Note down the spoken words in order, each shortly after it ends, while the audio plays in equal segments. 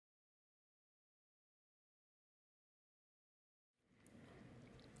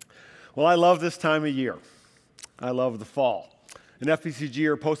Well, I love this time of year. I love the fall. An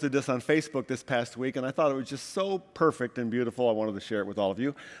FPCGer posted this on Facebook this past week, and I thought it was just so perfect and beautiful. I wanted to share it with all of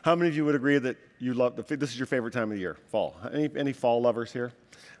you. How many of you would agree that you love this is your favorite time of the year, fall? Any fall lovers here?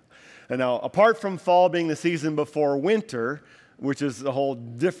 And now, apart from fall being the season before winter, which is a whole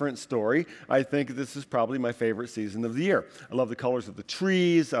different story, I think this is probably my favorite season of the year. I love the colors of the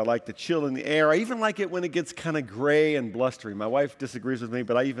trees. I like the chill in the air. I even like it when it gets kind of gray and blustery. My wife disagrees with me,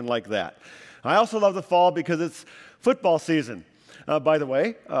 but I even like that. I also love the fall because it's football season. By the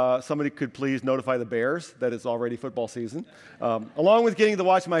way, somebody could please notify the Bears that it's already football season. Along with getting to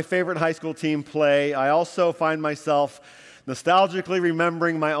watch my favorite high school team play, I also find myself nostalgically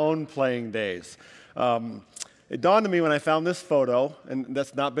remembering my own playing days. It dawned on me when I found this photo, and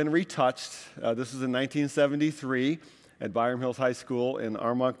that's not been retouched. This is in 1973 at Byram Hills High School in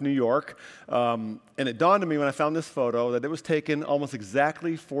Armonk, New York. And it dawned on me when I found this photo that it was taken almost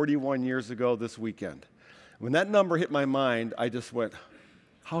exactly 41 years ago this weekend. When that number hit my mind, I just went,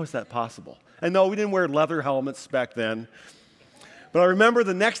 how is that possible? And no, we didn't wear leather helmets back then. But I remember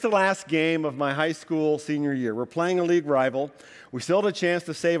the next to last game of my high school senior year. We're playing a league rival. We still had a chance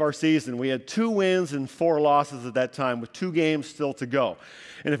to save our season. We had 2 wins and 4 losses at that time with 2 games still to go.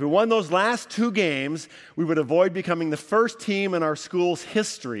 And if we won those last 2 games, we would avoid becoming the first team in our school's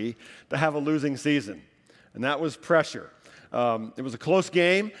history to have a losing season. And that was pressure. It was a close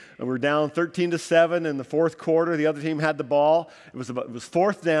game, and we were down 13-7 in the fourth quarter. The other team had the ball. It was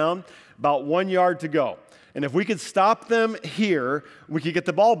 4th down, about 1 yard to go. And if we could stop them here, we could get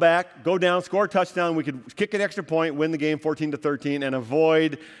the ball back, go down, score a touchdown. We could kick an extra point, win the game 14-13, and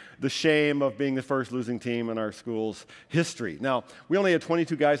avoid the shame of being the first losing team in our school's history. Now, we only had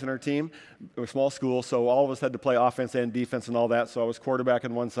 22 guys on our team. We're a small school, so all of us had to play offense and defense and all that. So I was quarterback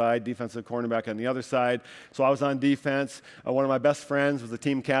on one side, defensive cornerback on the other side. So I was on defense. One of my best friends was a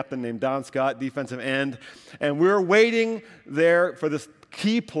team captain named Don Scott, defensive end. And we were waiting there for this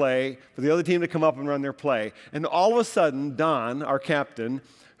key play for the other team to come up and run their play. And all of a sudden, Don, our captain,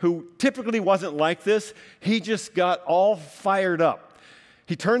 who typically wasn't like this, he just got all fired up.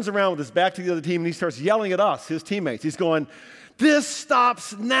 He turns around with his back to the other team and he starts yelling at us, his teammates. He's going, "This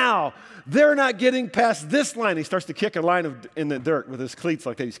stops now. They're not getting past this line." He starts to kick a line in the dirt with his cleats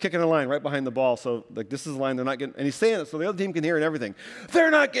like that. He's kicking a line right behind the ball. So like this is the line they're not getting. And he's saying it so the other team can hear it and everything.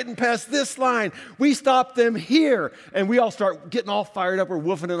 "They're not getting past this line. We stop them here." And we all start getting all fired up. We're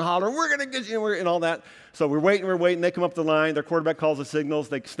woofing and hollering. "We're going to get you," and all that. So we're waiting. They come up the line. Their quarterback calls the signals.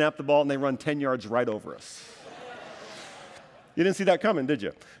 They snap the ball and they run 10 yards right over us. You didn't see that coming, did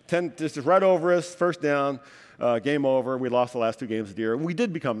you? 10, just right over us, first down, game over. We lost the last 2 games of the year. And we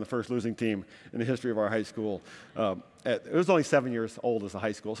did become the first losing team in the history of our high school. It was only 7 years old as a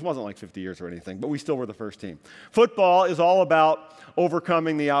high school, so it wasn't like 50 years or anything, but we still were the first team. Football is all about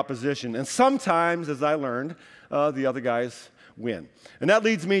overcoming the opposition. And sometimes, as I learned, the other guys win. And that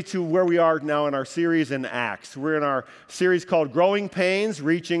leads me to where we are now in our series in Acts. We're in our series called Growing Pains,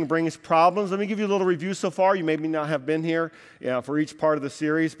 Reaching Brings Problems. Let me give you a little review so far. You may not have been here for each part of the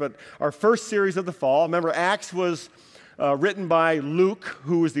series, but our first series of the fall, remember Acts was written by Luke,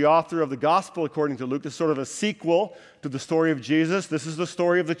 who was the author of the Gospel according to Luke. This is sort of a sequel to the story of Jesus. This is the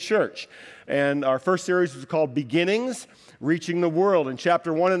story of the church. And our first series was called Beginnings, Reaching the World. In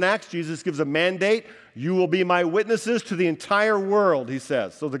chapter 1 in Acts, Jesus gives a mandate. "You will be my witnesses to the entire world," he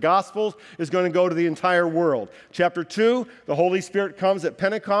says. So the gospel is going to go to the entire world. Chapter 2, the Holy Spirit comes at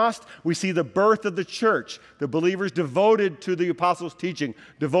Pentecost. We see the birth of the church, the believers devoted to the apostles' teaching,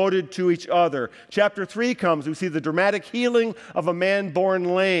 devoted to each other. Chapter 3 comes. We see the dramatic healing of a man born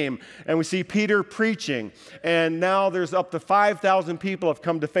lame. And we see Peter preaching. And now there's up to 5,000 people have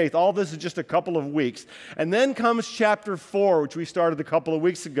come to faith. All this is just a couple of weeks. And then comes chapter 4, which we started a couple of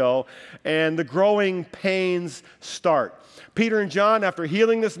weeks ago, and the growing pains start. Peter and John, after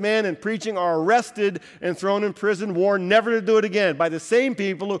healing this man and preaching, are arrested and thrown in prison, warned never to do it again by the same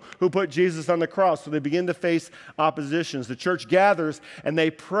people who put Jesus on the cross. So they begin to face oppositions. The church gathers and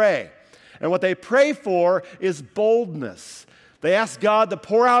they pray. And what they pray for is boldness. They ask God to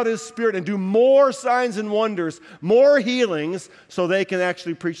pour out His Spirit and do more signs and wonders, more healings, so they can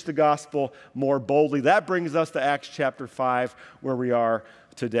actually preach the gospel more boldly. That brings us to Acts chapter 5, where we are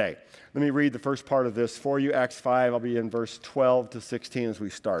today. Let me read the first part of this for you. Acts 5, I'll be in verse 12 to 16 as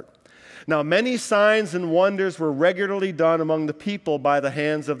we start. "Now many signs and wonders were regularly done among the people by the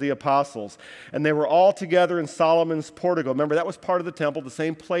hands of the apostles, and they were all together in Solomon's portico." Remember, that was part of the temple, the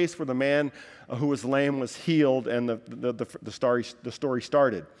same place where the man who was lame was healed and the story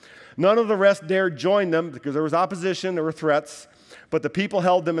started. "None of the rest dared join them because there was opposition, there were threats, but the people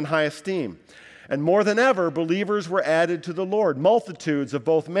held them in high esteem. And more than ever, believers were added to the Lord, multitudes of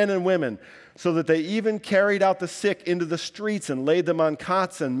both men and women, so that they even carried out the sick into the streets and laid them on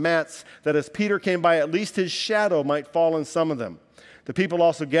cots and mats, that as Peter came by, at least his shadow might fall on some of them. The people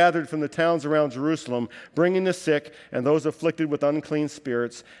also gathered from the towns around Jerusalem, bringing the sick and those afflicted with unclean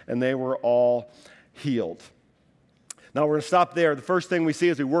spirits, and they were all healed. Now, we're going to stop there. The first thing we see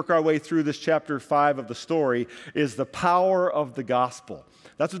as we work our way through this chapter 5 of the story is the power of the gospel.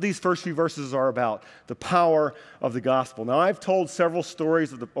 That's what these first few verses are about, the power of the gospel. Now, I've told several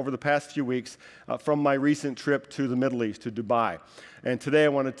stories over the past few weeks from my recent trip to the Middle East, to Dubai. And today I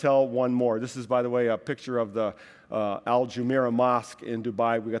want to tell one more. This is, by the way, a picture of the Al Jumeirah Mosque in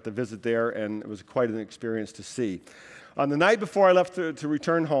Dubai. We got to visit there, and it was quite an experience to see. On the night before I left to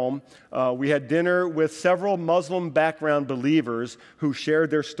return home, we had dinner with several Muslim background believers who shared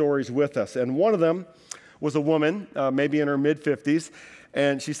their stories with us. And one of them was a woman, maybe in her mid-50s,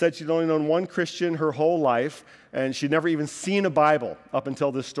 and she said she'd only known one Christian her whole life, and she'd never even seen a Bible up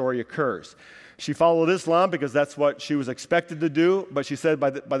until this story occurs. She followed Islam because that's what she was expected to do, but she said by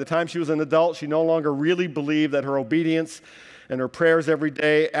the time she was an adult, she no longer really believed that her obedience and her prayers every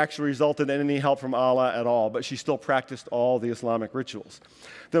day actually resulted in any help from Allah at all, but she still practiced all the Islamic rituals.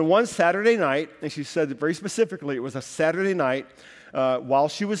 Then one Saturday night, and she said very specifically, it was a Saturday night, while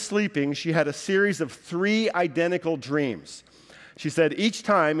she was sleeping, she had a series of 3 identical dreams. She said each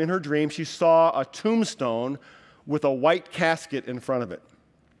time in her dream she saw a tombstone with a white casket in front of it.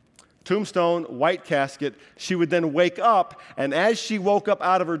 Tombstone, white casket. She would then wake up, and as she woke up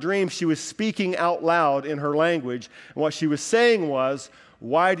out of her dream, she was speaking out loud in her language. And what she was saying was,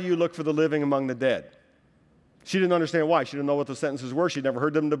 "Why do you look for the living among the dead?" She didn't understand why. She didn't know what the sentences were. She'd never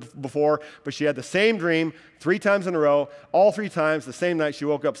heard them before, but she had the same dream 3 times in a row. All 3 times, the same night, she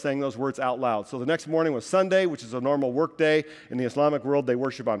woke up saying those words out loud. So the next morning was Sunday, which is a normal work day. In the Islamic world, they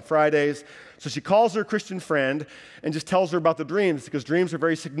worship on Fridays. So she calls her Christian friend and just tells her about the dreams, because dreams are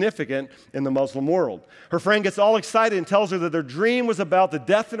very significant in the Muslim world. Her friend gets all excited and tells her that their dream was about the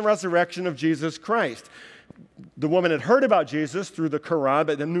death and resurrection of Jesus Christ. The woman had heard about Jesus through the Quran,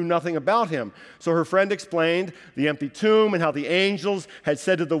 but knew nothing about him. So her friend explained the empty tomb and how the angels had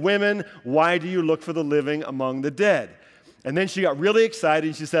said to the women, "Why do you look for the living among the dead?" And then she got really excited,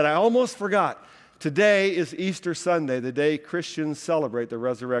 and she said, "I almost forgot. Today is Easter Sunday, the day Christians celebrate the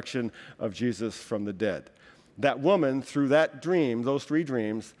resurrection of Jesus from the dead." That woman, through that dream, those 3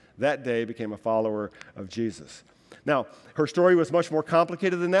 dreams, that day became a follower of Jesus. Now, her story was much more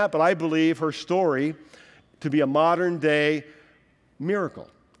complicated than that, but I believe her story to be a modern-day miracle.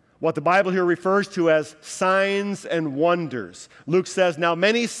 What the Bible here refers to as signs and wonders. Luke says, "Now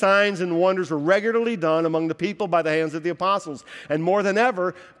many signs and wonders were regularly done among the people by the hands of the apostles. And more than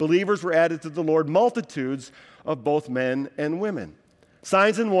ever, believers were added to the Lord, multitudes of both men and women."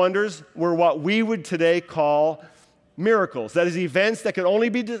 Signs and wonders were what we would today call miracles. That is, events that could only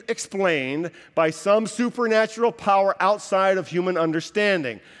be explained by some supernatural power outside of human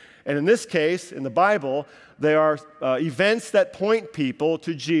understanding. And in this case, in the Bible, they are events that point people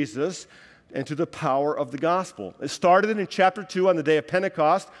to Jesus and to the power of the gospel. It started in chapter 2 on the day of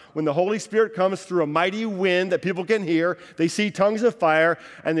Pentecost, when the Holy Spirit comes through a mighty wind that people can hear. They see tongues of fire,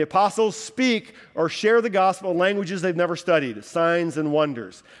 and the apostles speak or share the gospel in languages they've never studied, signs and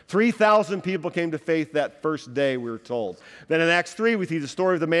wonders. 3,000 people came to faith that first day, we were told. Then in Acts 3, we see the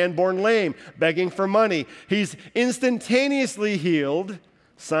story of the man born lame, begging for money. He's instantaneously healed.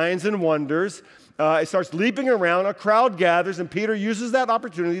 Signs and wonders. It starts leaping around. A crowd gathers, and Peter uses that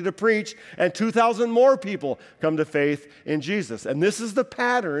opportunity to preach, and 2,000 more people come to faith in Jesus. And this is the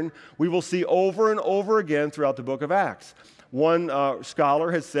pattern we will see over and over again throughout the book of Acts. One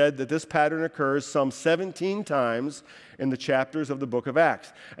scholar has said that this pattern occurs some 17 times in the chapters of the book of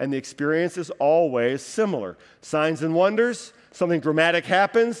Acts, and the experience is always similar. Signs and wonders, something dramatic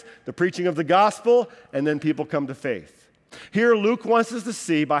happens, the preaching of the gospel, and then people come to faith. Here, Luke wants us to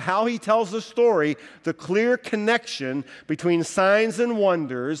see, by how he tells the story, the clear connection between signs and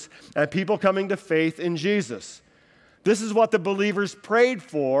wonders and people coming to faith in Jesus. This is what the believers prayed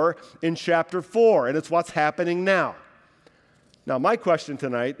for in chapter 4, and it's what's happening now. Now, my question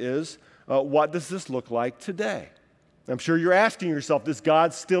tonight is, what does this look like today? I'm sure you're asking yourself, is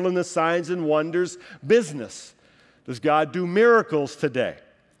God still in the signs and wonders business? Does God do miracles today?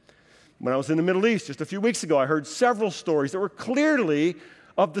 When I was in the Middle East just a few weeks ago, I heard several stories that were clearly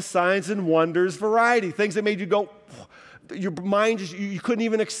of the signs and wonders variety, things that made you go, your mind just, you couldn't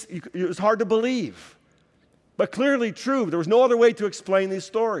even, it was hard to believe. But clearly true. There was no other way to explain these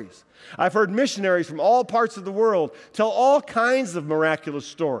stories. I've heard missionaries from all parts of the world tell all kinds of miraculous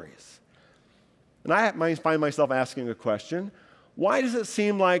stories. And I find myself asking a question, Why does it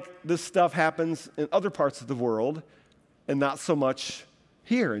seem like this stuff happens in other parts of the world and not so much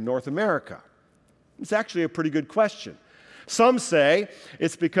here in North America? It's actually a pretty good question. Some say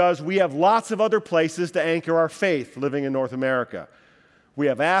it's because we have lots of other places to anchor our faith living in North America. We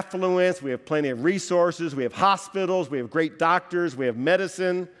have affluence, we have plenty of resources, we have hospitals, we have great doctors, we have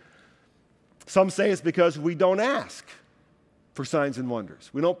medicine. Some say it's because we don't ask for signs and wonders.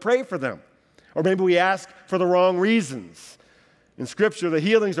 We don't pray for them. Or maybe we ask for the wrong reasons. In Scripture, the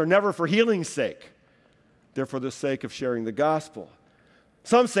healings are never for healing's sake. They're for the sake of sharing the gospel.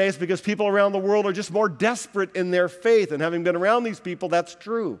 Some say it's because people around the world are just more desperate in their faith, and having been around these people, that's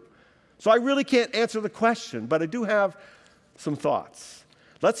true. So I really can't answer the question, but I do have some thoughts.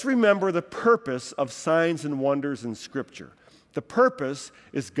 Let's remember the purpose of signs and wonders in Scripture. The purpose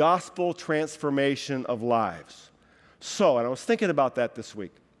is gospel transformation of lives. So, and I was thinking about that this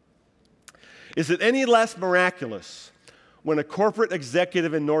week. Is it any less miraculous when a corporate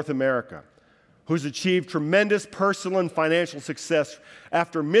executive in North America who's achieved tremendous personal and financial success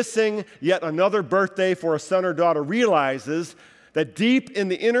after missing yet another birthday for a son or daughter realizes that deep in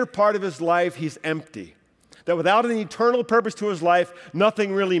the inner part of his life, he's empty, that without an eternal purpose to his life,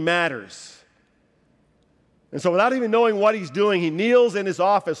 nothing really matters. And so without even knowing what he's doing, he kneels in his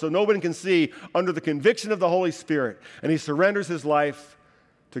office so nobody can see under the conviction of the Holy Spirit, and he surrenders his life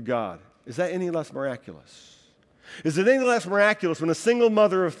to God. Is that any less miraculous? Is it any less miraculous when a single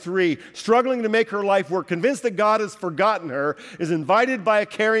mother of 3, struggling to make her life work, convinced that God has forgotten her, is invited by a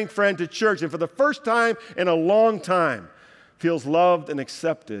caring friend to church and for the first time in a long time feels loved and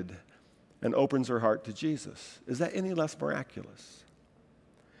accepted and opens her heart to Jesus? Is that any less miraculous?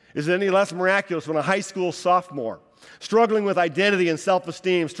 Is it any less miraculous when a high school sophomore, struggling with identity and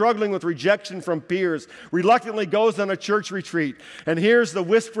self-esteem, struggling with rejection from peers, reluctantly goes on a church retreat and hears the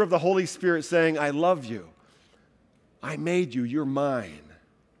whisper of the Holy Spirit saying, "I love you. I made you. You're mine."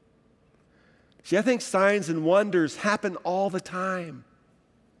 See, I think signs and wonders happen all the time,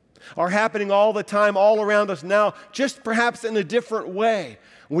 are happening all the time, all around us now, just perhaps in a different way.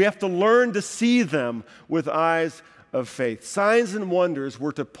 We have to learn to see them with eyes of faith. Signs and wonders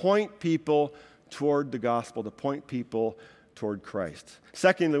were to point people toward the gospel, to point people toward Christ.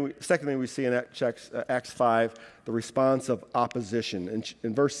 Secondly, we see in Acts 5 the response of opposition.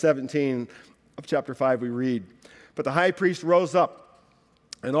 In verse 17 of chapter 5 we read, "But the high priest rose up,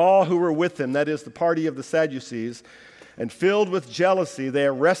 and all who were with him," that is, the party of the Sadducees, "and filled with jealousy, they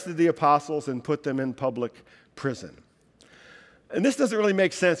arrested the apostles and put them in public prison." And this doesn't really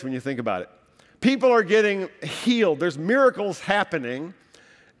make sense when you think about it. People are getting healed. There's miracles happening,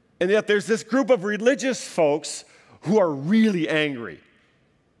 and yet there's this group of religious folks who are really angry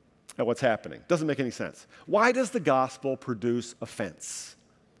at what's happening. Doesn't make any sense. Why does the gospel produce offense?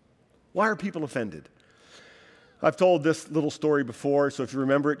 Why are people offended? I've told this little story before, so if you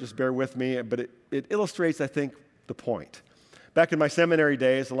remember it, just bear with me, but it illustrates, I think, the point. Back in my seminary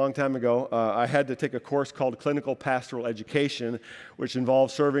days, a long time ago, I had to take a course called Clinical Pastoral Education, which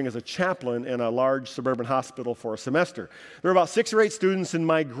involved serving as a chaplain in a large suburban hospital for a semester. There were about 6 or 8 students in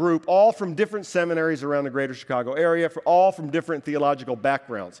my group, all from different seminaries around the greater Chicago area, all from different theological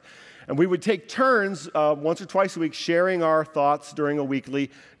backgrounds. And we would take turns once or twice a week sharing our thoughts during a weekly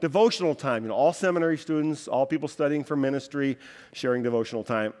devotional time. All seminary students, all people studying for ministry, sharing devotional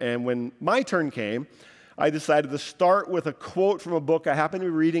time. And when my turn came, I decided to start with a quote from a book I happened to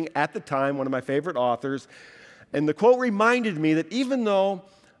be reading at the time, one of my favorite authors. And the quote reminded me that even though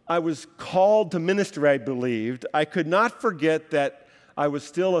I was called to ministry, I believed, I could not forget that I was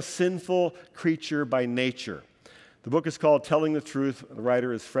still a sinful creature by nature. The book is called Telling the Truth. The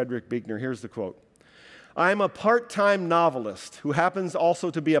writer is Frederick Buechner. Here's the quote. "I'm a part-time novelist who happens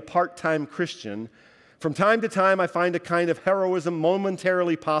also to be a part-time Christian. From time to time, I find a kind of heroism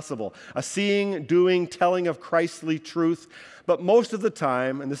momentarily possible, a seeing, doing, telling of Christly truth. But most of the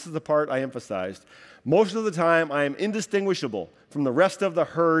time, and this is the part I emphasized, most of the time I am indistinguishable from the rest of the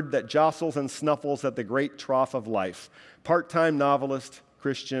herd that jostles and snuffles at the great trough of life. Part-time novelist,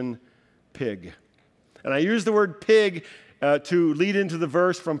 Christian, pig." And I use the word pig to lead into the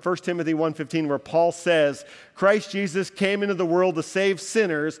verse from 1 Timothy 1:15 where Paul says, "Christ Jesus came into the world to save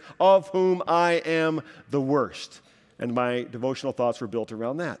sinners, of whom I am the worst." And my devotional thoughts were built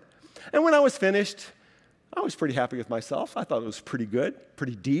around that. And when I was finished, I was pretty happy with myself. I thought it was pretty good,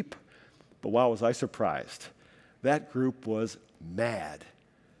 pretty deep. But wow, was I surprised. That group was mad.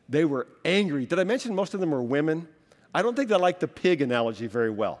 They were angry. Did I mention most of them were women? I don't think they liked the pig analogy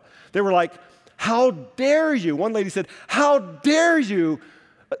very well. They were like, "How dare you?" One lady said, "How dare you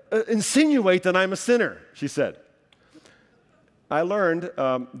insinuate that I'm a sinner?" she said. I learned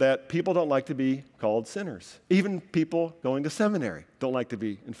that people don't like to be called sinners. Even people going to seminary don't like to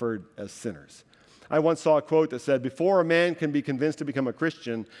be inferred as sinners. I once saw a quote that said, before a man can be convinced to become a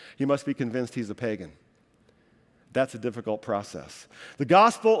Christian, he must be convinced he's a pagan. That's a difficult process. The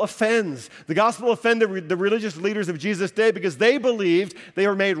gospel offends. The gospel offended the religious leaders of Jesus' day because they believed they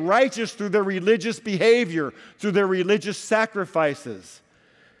were made righteous through their religious behavior, through their religious sacrifices.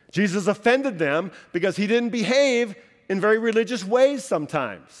 Jesus offended them because he didn't behave in very religious ways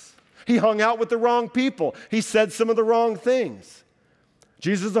sometimes. He hung out with the wrong people. He said some of the wrong things.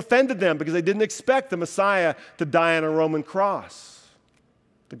 Jesus offended them because they didn't expect the Messiah to die on a Roman cross.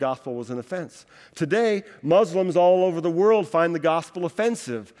 The gospel was an offense. Today, Muslims all over the world find the gospel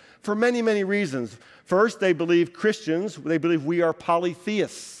offensive for many, many reasons. First, they believe we are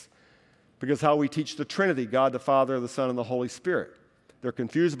polytheists because how we teach the Trinity, God the Father, the Son, and the Holy Spirit. They're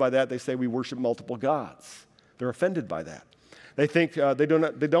confused by that. They say we worship multiple gods. They're offended by that. They think they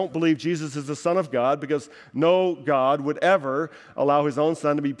don't believe Jesus is the Son of God because no God would ever allow his own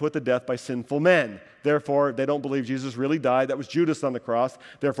Son to be put to death by sinful men. Therefore, they don't believe Jesus really died. That was Judas on the cross.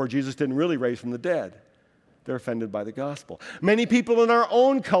 Therefore, Jesus didn't really raise from the dead. They're offended by the gospel. Many people in our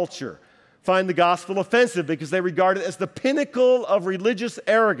own culture find the gospel offensive because they regard it as the pinnacle of religious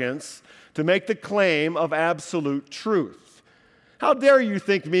arrogance to make the claim of absolute truth. How dare you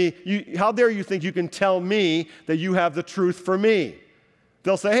think you can tell me that you have the truth for me?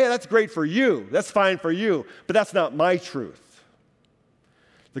 They'll say, hey, that's great for you. That's fine for you, but that's not my truth.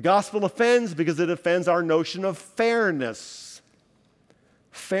 The gospel offends because it offends our notion of fairness.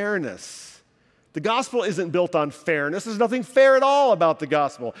 Fairness. The gospel isn't built on fairness. There's nothing fair at all about the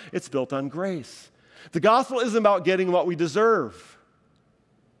gospel. It's built on grace. The gospel isn't about getting what we deserve.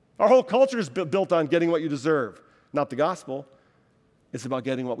 Our whole culture is built on getting what you deserve, not the gospel. It's about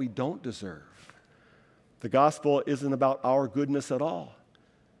getting what we don't deserve. The gospel isn't about our goodness at all.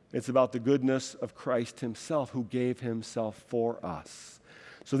 It's about the goodness of Christ himself who gave himself for us.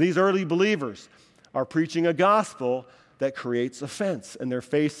 So these early believers are preaching a gospel that creates offense, and they're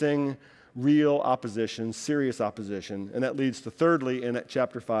facing real opposition, serious opposition. And that leads to, thirdly, in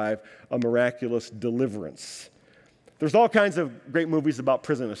chapter 5, a miraculous deliverance. There's all kinds of great movies about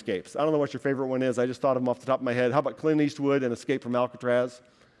prison escapes. I don't know what your favorite one is. I just thought of them off the top of my head. How about Clint Eastwood and Escape from Alcatraz?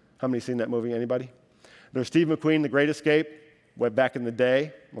 How many seen that movie? Anybody? There's Steve McQueen, The Great Escape, way back in the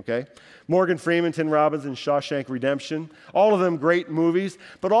day. Okay. Morgan Freeman, Tim Robbins, and Shawshank Redemption. All of them great movies.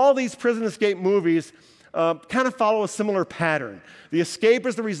 But all these prison escape movies kind of follow a similar pattern. The escape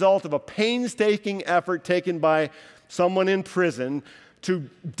is the result of a painstaking effort taken by someone in prison to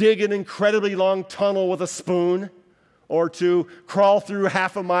dig an incredibly long tunnel with a spoon, or to crawl through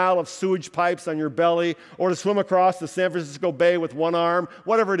half a mile of sewage pipes on your belly, or to swim across the San Francisco Bay with one arm,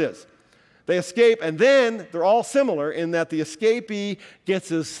 whatever it is. They escape, and then they're all similar in that the escapee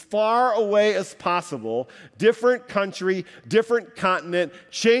gets as far away as possible, different country, different continent,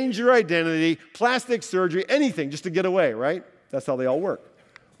 change your identity, plastic surgery, anything just to get away, right? That's how they all work.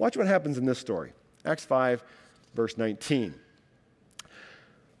 Watch what happens in this story. Acts 5, verse 19.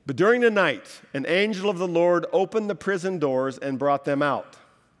 But during the night, an angel of the Lord opened the prison doors and brought them out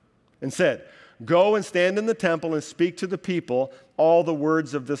and said, go and stand in the temple and speak to the people all the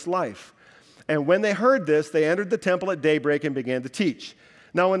words of this life. And when they heard this, they entered the temple at daybreak and began to teach.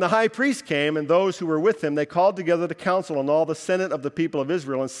 Now when the high priest came and those who were with him, they called together the council and all the senate of the people of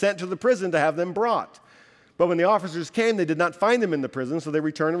Israel and sent to the prison to have them brought. But when the officers came, they did not find them in the prison, so they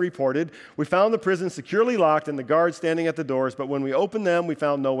returned and reported, we found the prison securely locked and the guards standing at the doors, but when we opened them, we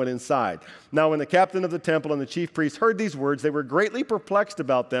found no one inside. Now when the captain of the temple and the chief priests heard these words, they were greatly perplexed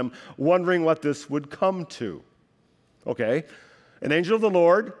about them, wondering what this would come to. Okay, an angel of the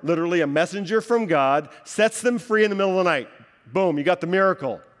Lord, literally a messenger from God, sets them free in the middle of the night. Boom, you got the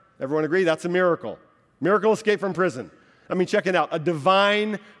miracle. Everyone agree? That's a miracle. Miracle escape from prison. I mean, check it out. A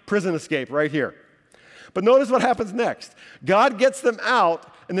divine prison escape right here. But notice what happens next. God gets them out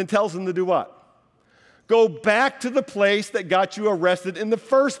and then tells them to do what? Go back to the place that got you arrested in the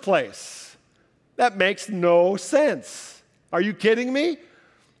first place. That makes no sense. Are you kidding me?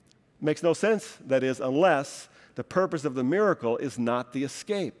 Makes no sense, that is, unless the purpose of the miracle is not the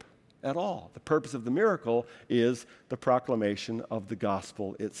escape at all. The purpose of the miracle is the proclamation of the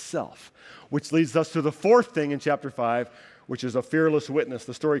gospel itself, which leads us to the fourth thing in chapter 5, which is a fearless witness.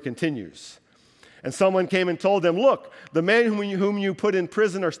 The story continues. And someone came and told them, look, the men whom you put in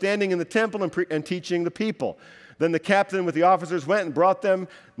prison are standing in the temple and teaching the people. Then the captain with the officers went and brought them,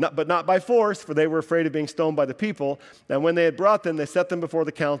 but not by force, for they were afraid of being stoned by the people. And when they had brought them, they set them before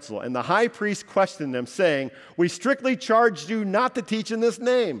the council. And the high priest questioned them, saying, we strictly charged you not to teach in this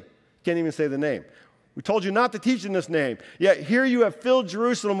name. Can't even say the name. We told you not to teach in this name. Yet here you have filled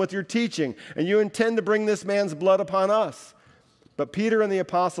Jerusalem with your teaching, and you intend to bring this man's blood upon us." But Peter and the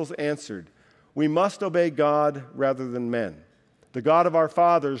apostles answered, "We must obey God rather than men. The God of our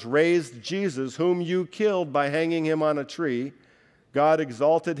fathers raised Jesus, whom you killed by hanging him on a tree. God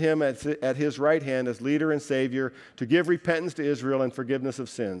exalted him at his right hand as leader and Savior to give repentance to Israel and forgiveness of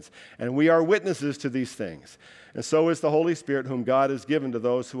sins. And we are witnesses to these things. And so is the Holy Spirit, whom God has given to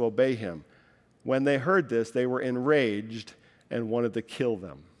those who obey him." When they heard this, they were enraged and wanted to kill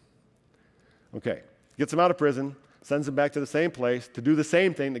them. Okay, gets them out of prison, sends them back to the same place to do the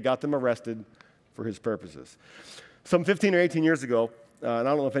same thing that got them arrested for his purposes. Some 15 or 18 years ago, and I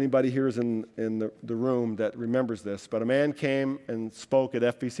don't know if anybody here is in the room that remembers this, but a man came and spoke at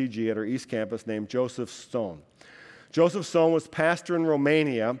FBCG at our East Campus named Joseph Stone. Joseph Stone was pastor in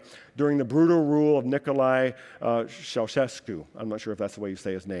Romania during the brutal rule of Nicolae Ceausescu. I'm not sure if that's the way you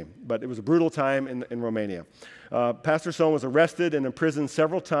say his name, but it was a brutal time in Romania. Pastor Stone was arrested and imprisoned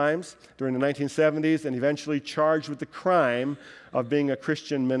several times during the 1970s and eventually charged with the crime of being a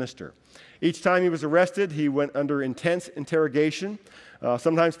Christian minister. Each time he was arrested, he went under intense interrogation,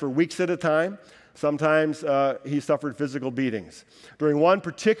 sometimes for weeks at a time. Sometimes he suffered physical beatings. During one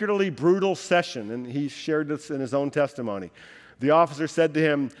particularly brutal session, and he shared this in his own testimony, the officer said to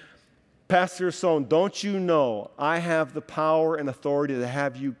him, "Pastor Stone, don't you know I have the power and authority to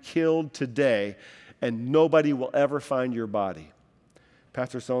have you killed today, and nobody will ever find your body?"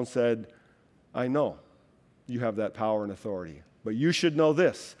 Pastor Stone said, "I know you have that power and authority, but you should know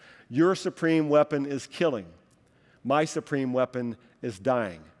this. Your supreme weapon is killing. My supreme weapon is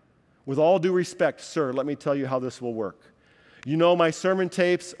dying. With all due respect, sir, let me tell you how this will work. You know my sermon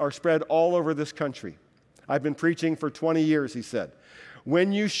tapes are spread all over this country. I've been preaching for 20 years," he said.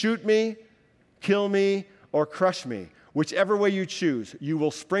 "When you shoot me, kill me, or crush me, whichever way you choose, you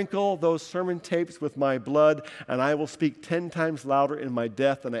will sprinkle those sermon tapes with my blood, and I will speak 10 times louder in my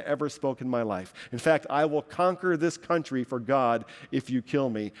death than I ever spoke in my life. In fact, I will conquer this country for God if you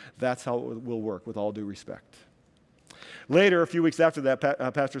kill me. That's how it will work, with all due respect." Later, a few weeks after that,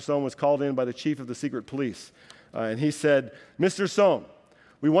 Pastor Stone was called in by the chief of the secret police. And he said, "Mr. Stone,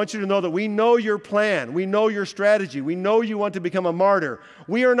 we want you to know that we know your plan. We know your strategy. We know you want to become a martyr.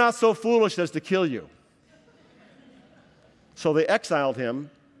 We are not so foolish as to kill you." So they exiled him.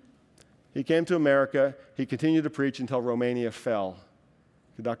 He came to America. He continued to preach until Romania fell.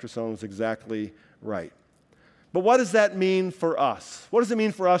 Dr. Stone was exactly right. But what does that mean for us? What does it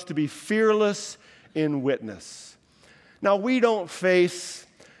mean for us to be fearless in witness? Now, we don't face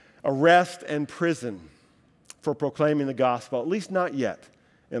arrest and prison for proclaiming the gospel, at least not yet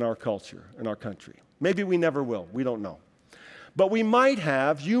in our culture, in our country. Maybe we never will. We don't know. But you might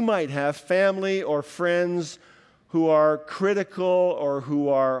have family or friends who are critical or who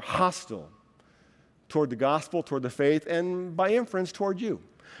are hostile toward the gospel, toward the faith, and by inference toward you.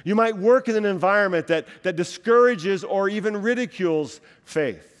 You might work in an environment that discourages or even ridicules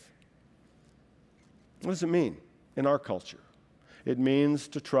faith. What does it mean in our culture? It means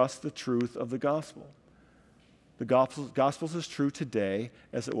to trust the truth of the gospel. The gospel is as true today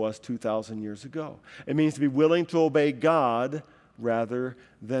as it was 2,000 years ago. It means to be willing to obey God rather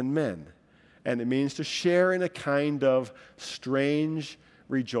than men. And it means to share in a kind of strange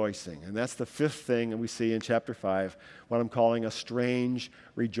rejoicing. And that's the fifth thing that we see in chapter 5, what I'm calling a strange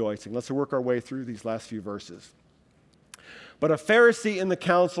rejoicing. Let's work our way through these last few verses. But a Pharisee in the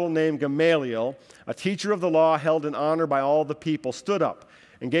council named Gamaliel, a teacher of the law held in honor by all the people, stood up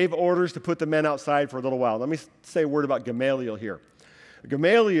and gave orders to put the men outside for a little while. Let me say a word about Gamaliel here.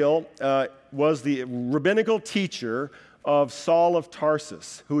 Gamaliel was the rabbinical teacher of Saul of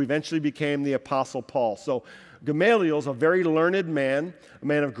Tarsus, who eventually became the Apostle Paul. So Gamaliel is a very learned man, a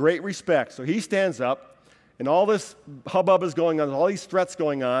man of great respect. So he stands up, and all this hubbub is going on, all these threats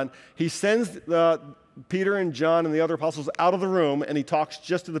going on. He sends Peter and John and the other apostles out of the room, and he talks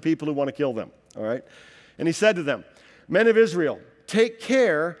just to the people who want to kill them, all right? And he said to them, "Men of Israel, take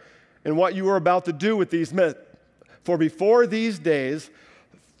care in what you are about to do with these men. For before these days,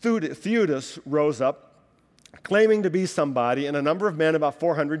 Theudas rose up, claiming to be somebody, and a number of men, about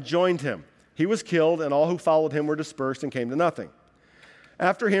 400, joined him. He was killed, and all who followed him were dispersed and came to nothing.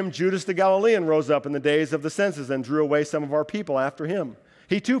 After him, Judas the Galilean rose up in the days of the census and drew away some of our people after him.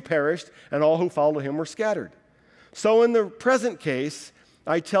 He too perished, and all who followed him were scattered. So in the present case,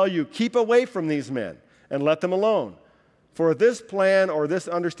 I tell you, keep away from these men and let them alone. For if this plan or this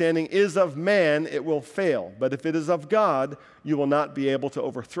understanding is of man, it will fail. But if it is of God, you will not be able to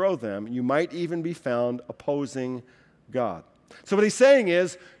overthrow them. You might even be found opposing God." So what he's saying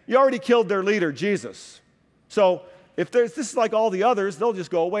is, you already killed their leader, Jesus. So if this is like all the others, they'll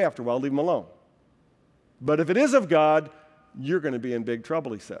just go away after a while, leave them alone. But if it is of God, you're going to be in big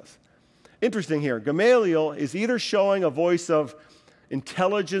trouble, he says. Interesting here. Gamaliel is either showing a voice of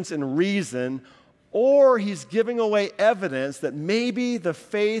intelligence and reason, or he's giving away evidence that maybe the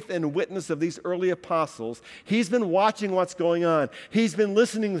faith and witness of these early apostles, he's been watching what's going on. He's been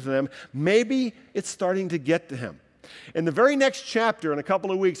listening to them. Maybe it's starting to get to him. In the very next chapter, in a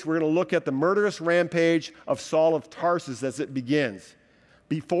couple of weeks, we're going to look at the murderous rampage of Saul of Tarsus as it begins,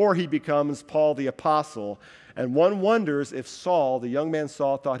 before he becomes Paul the Apostle. And one wonders if Saul, the young man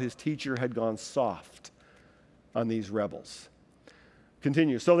Saul, thought his teacher had gone soft on these rebels.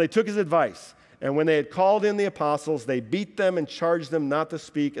 Continue. So they took his advice. And when they had called in the apostles, they beat them and charged them not to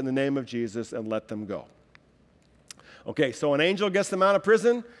speak in the name of Jesus and let them go. Okay, so an angel gets them out of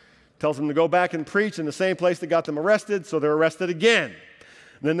prison, tells them to go back and preach in the same place that got them arrested, so they're arrested again.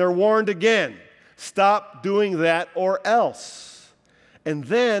 And then they're warned again, stop doing that or else. And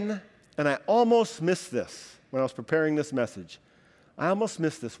then, and I almost missed this when I was preparing this message, I almost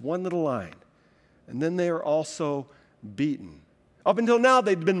missed this one little line. And then they are also beaten. Up until now,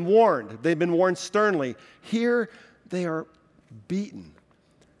 they'd been warned. They'd been warned sternly. Here, they are beaten.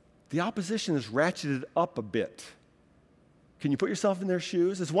 The opposition is ratcheted up a bit. Can you put yourself in their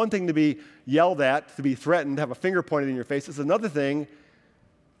shoes? It's one thing to be yelled at, to be threatened, to have a finger pointed in your face. It's another thing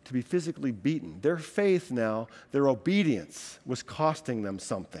to be physically beaten. Their faith now, their obedience was costing them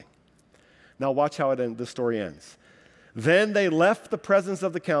something. Now watch how the story ends. Then they left the presence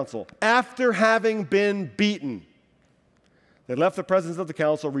of the council after having been beaten. They left the presence of the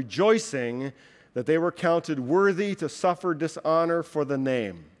council rejoicing that they were counted worthy to suffer dishonor for the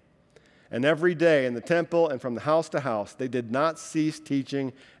name. And every day in the temple and from the house to house, they did not cease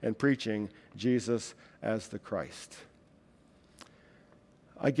teaching and preaching Jesus as the Christ.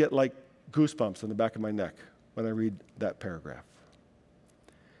 I get like goosebumps on the back of my neck when I read that paragraph.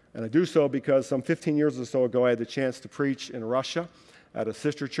 And I do so because some 15 years or so ago, I had the chance to preach in Russia at a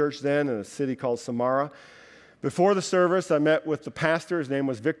sister church then in a city called Samara. Before the service, I met with the pastor. His name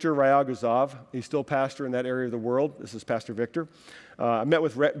was Victor Ryaguzov. He's still pastor in that area of the world. This is Pastor Victor. I met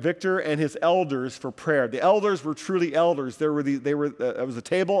with Victor and his elders for prayer. The elders were truly elders. It was a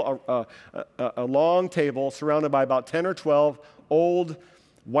table, a long table surrounded by about 10 or 12 old,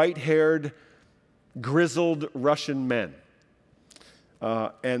 white-haired, grizzled Russian men.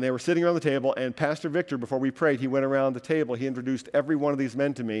 And they were sitting around the table, and Pastor Victor, before we prayed, he went around the table. He introduced every one of these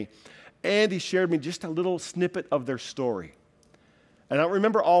men to me, and he shared me just a little snippet of their story. And I don't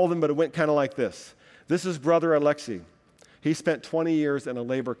remember all of them, but it went kind of like this. This is Brother Alexei. He spent 20 years in a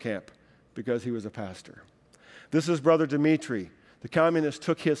labor camp because he was a pastor. This is Brother Dmitri. The communists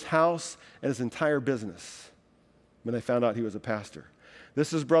took his house and his entire business when they found out he was a pastor.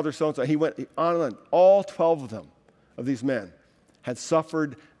 This is Brother so-and-so. He went on and on. All 12 of them, of these men, had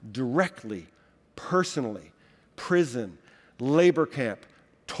suffered directly, personally, prison, labor camp,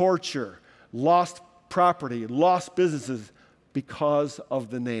 torture, lost property, lost businesses because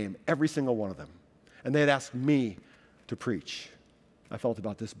of the name, every single one of them. And they had asked me to preach. I felt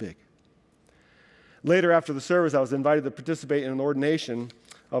about this big. Later, after the service, I was invited to participate in an ordination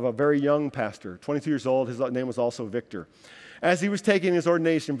of a very young pastor, 22 years old. His name was also Victor. As he was taking his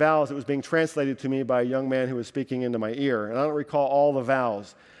ordination vows, it was being translated to me by a young man who was speaking into my ear. And I don't recall all the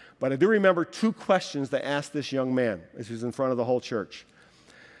vows, but I do remember two questions they asked this young man as he was in front of the whole church.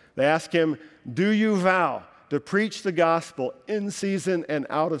 They asked him, "Do you vow to preach the gospel in season and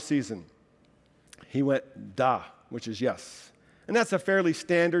out of season?" He went, "Da," which is yes. And that's a fairly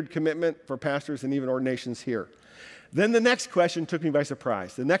standard commitment for pastors and even ordinations here. Then the next question took me by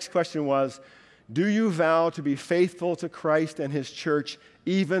surprise. The next question was, "Do you vow to be faithful to Christ and his church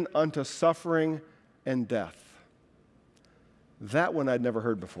even unto suffering and death?" That one I'd never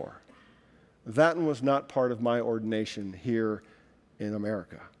heard before. That one was not part of my ordination here in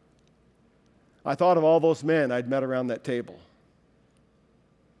America. I thought of all those men I'd met around that table.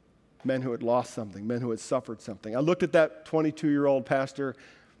 Men who had lost something, men who had suffered something. I looked at that 22-year-old pastor,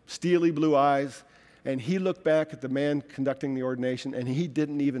 steely blue eyes, and he looked back at the man conducting the ordination, and he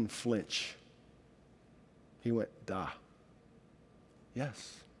didn't even flinch. He went, "Da."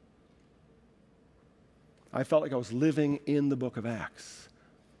 Yes. I felt like I was living in the book of Acts.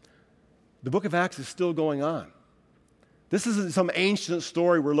 The book of Acts is still going on. This isn't some ancient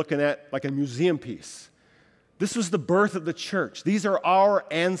story we're looking at like a museum piece. This was the birth of the church. These are our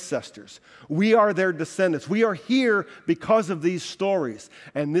ancestors. We are their descendants. We are here because of these stories.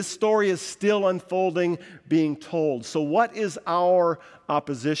 And this story is still unfolding, being told. So what is our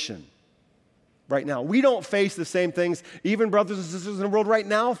opposition right now? We don't face the same things even brothers and sisters in the world right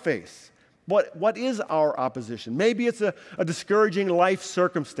now face. What is our opposition? Maybe it's a discouraging life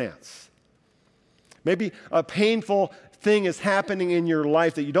circumstance. Maybe a painful thing is happening in your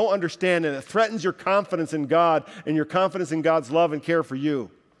life that you don't understand, and it threatens your confidence in God and your confidence in God's love and care for you.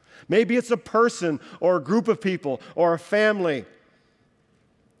 Maybe it's a person or a group of people or a family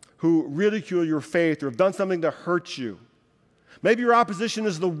who ridicule your faith or have done something to hurt you. Maybe your opposition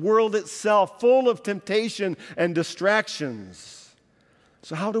is the world itself, full of temptation and distractions.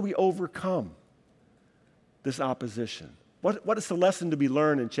 So how do we overcome this opposition? What is the lesson to be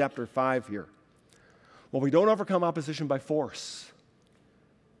learned in chapter 5 here? Well, we don't overcome opposition by force.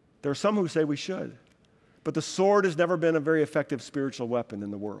 There are some who say we should, but the sword has never been a very effective spiritual weapon in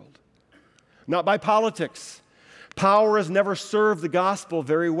the world. Not by politics. Power has never served the gospel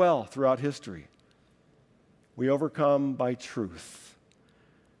very well throughout history. We overcome by truth.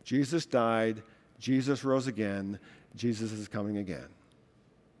 Jesus died. Jesus rose again. Jesus is coming again.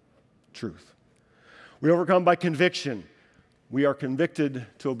 Truth. We overcome by conviction. We are convicted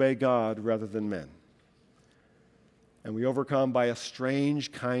to obey God rather than men. And we overcome by a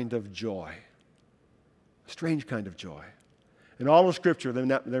strange kind of joy. A strange kind of joy. In all of Scripture,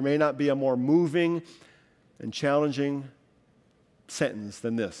 there may not be a more moving and challenging sentence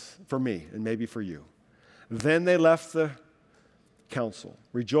than this for me and maybe for you. Then they left the council,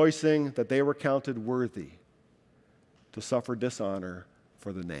 rejoicing that they were counted worthy to suffer dishonor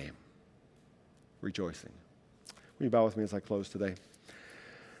for the name. Rejoicing. Will you bow with me as I close today?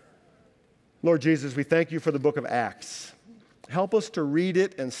 Lord Jesus, we thank you for the book of Acts. Help us to read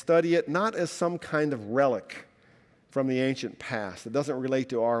it and study it not as some kind of relic from the ancient past that doesn't relate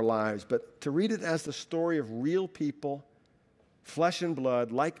to our lives, but to read it as the story of real people, flesh and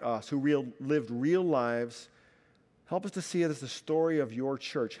blood, like us, who lived real lives. Help us to see it as the story of your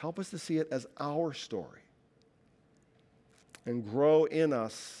church. Help us to see it as our story. And grow in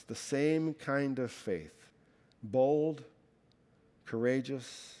us the same kind of faith, bold,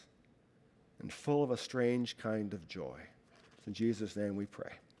 courageous, and full of a strange kind of joy. In Jesus' name we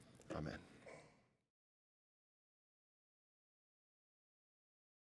pray. Amen.